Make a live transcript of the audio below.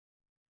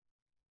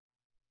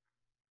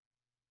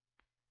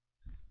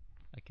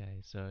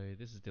Okay, so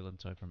this is Dylan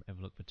Toe from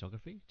Everlook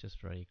Photography,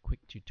 just for a quick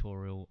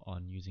tutorial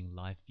on using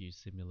live view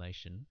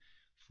simulation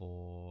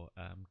for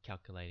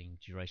calculating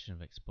duration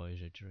of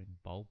exposure during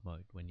bulb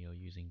mode when you're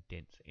using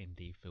dense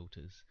ND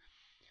filters.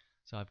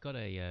 So I've got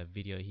a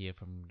video here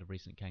from the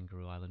recent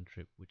Kangaroo Island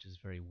trip, which is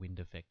very wind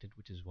affected,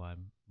 which is why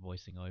I'm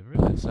voicing over it.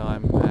 And so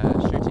I'm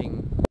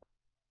shooting.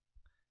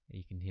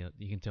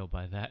 You can tell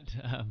by that.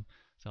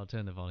 So I'll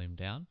turn the volume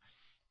down.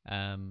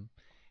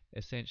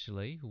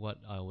 Essentially, what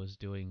I was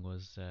doing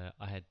was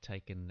I had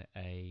taken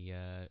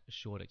a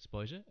short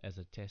exposure as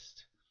a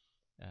test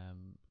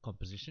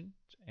composition,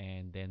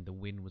 and then the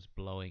wind was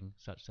blowing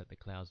such that the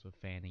clouds were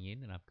fanning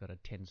in, and I've got a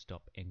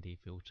 10-stop ND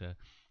filter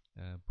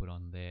put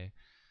on there.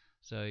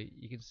 So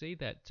you can see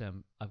that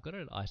I've got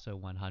it at ISO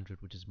 100,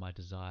 which is my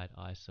desired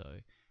ISO.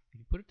 If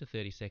you put it to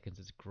 30 seconds,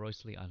 it's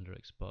grossly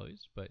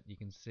underexposed, but you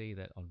can see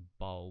that on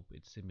bulb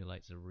it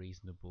simulates a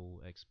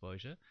reasonable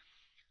exposure.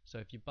 So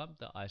if you bump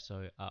the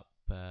ISO up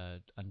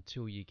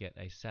until you get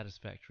a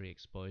satisfactory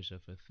exposure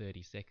for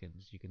 30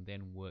 seconds, you can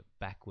then work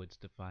backwards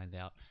to find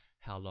out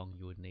how long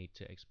you would need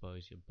to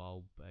expose your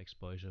bulb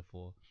exposure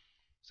for.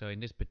 So in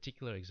this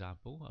particular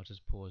example, I'll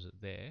just pause it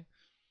there.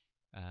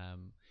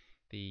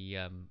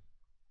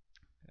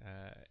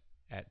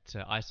 At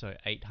ISO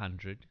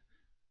 800,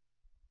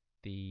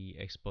 the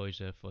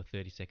exposure for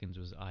 30 seconds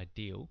was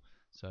ideal.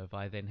 So if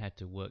I then had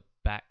to work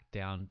back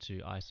down to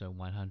ISO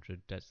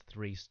 100, that's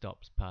 3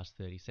 stops past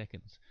 30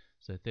 seconds.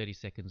 So 30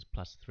 seconds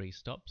plus 3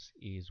 stops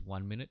is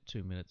 1 minute,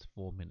 2 minutes,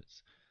 4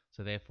 minutes.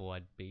 So therefore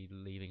I'd be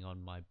leaving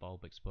on my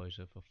bulb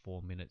exposure for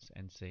 4 minutes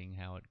and seeing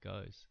how it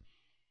goes.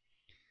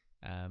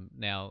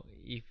 Now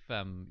if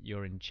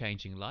you're in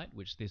changing light,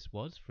 which this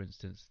was, for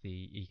instance,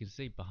 you can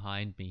see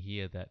behind me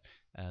here that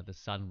the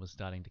sun was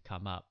starting to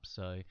come up,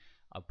 so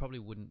I probably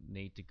wouldn't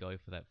need to go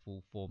for that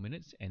full 4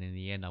 minutes, and in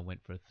the end I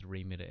went for a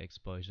 3-minute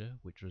exposure,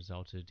 which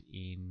resulted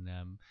in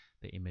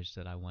the image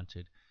that I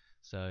wanted.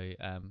 So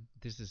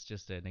this is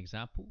just an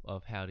example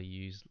of how to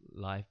use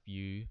live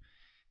view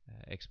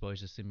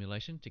exposure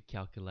simulation to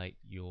calculate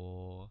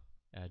your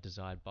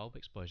desired bulb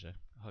exposure.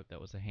 I hope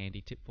that was a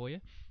handy tip for you.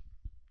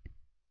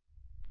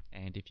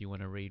 And if you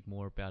want to read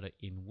more about it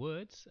in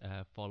words,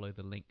 follow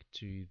the link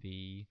to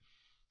the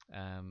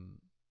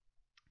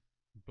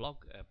blog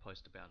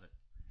post about it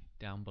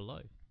down below.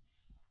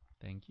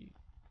 Thank you.